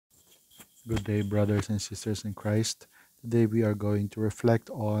Good day, brothers and sisters in Christ. Today we are going to reflect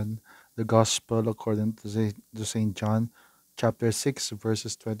on the Gospel according to St. John, chapter 6,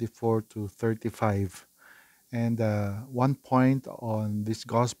 verses 24 to 35. And one point on this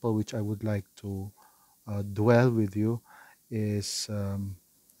Gospel which I would like to dwell with you is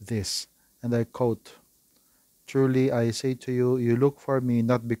this. And I quote, "Truly I say to you, you look for me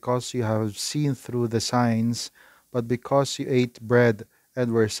not because you have seen through the signs, but because you ate bread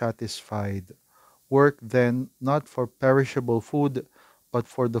and were satisfied. Work then not for perishable food, but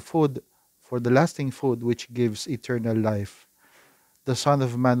for the lasting food which gives eternal life. The Son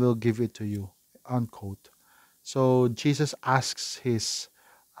of Man will give it to you." Unquote. So Jesus asks his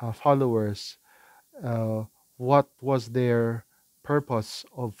followers uh, what was their purpose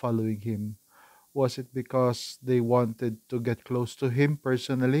of following him. Was it because they wanted to get close to him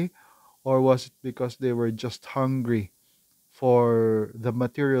personally, or was it because they were just hungry for the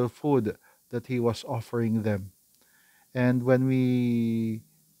material food that he was offering them? And when we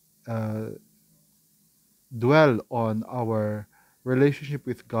uh, dwell on our relationship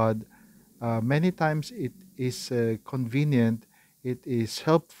with God, many times it is convenient, it is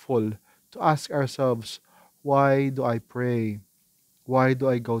helpful to ask ourselves, why do I pray? Why do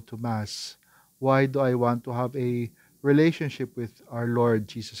I go to Mass? Why do I want to have a relationship with our Lord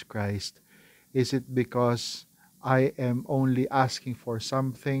Jesus Christ? Is it because I am only asking for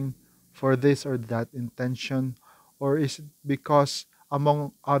something, for this or that intention? Or is it because,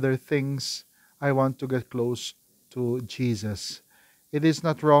 among other things, I want to get close to Jesus? It is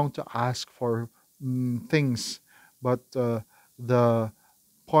not wrong to ask for things, but the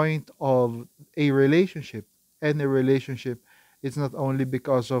point of a relationship, any relationship, is not only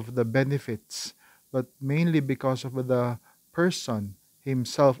because of the benefits, but mainly because of the person,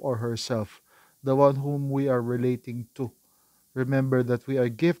 himself or herself, the one whom we are relating to. Remember that we are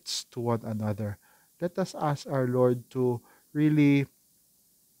gifts to one another. Let us ask our Lord to really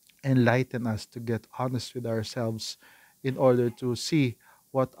enlighten us, to get honest with ourselves in order to see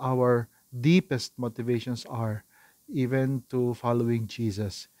what our deepest motivations are, even to following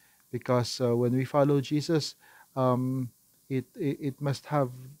Jesus. Because when we follow Jesus, um, it must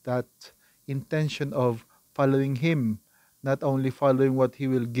have that intention of following Him, not only following what He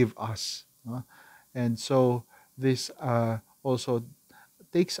will give us. And so this also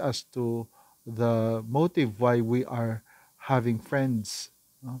takes us to the motive why we are having friends.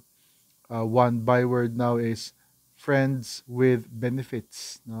 One byword now is friends with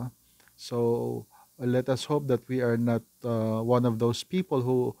benefits. No? So let us hope that we are not one of those people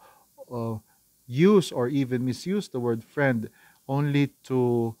who uh, use or even misuse the word friend only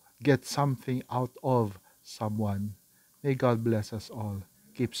to get something out of someone. May God bless us all.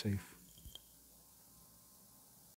 Keep safe.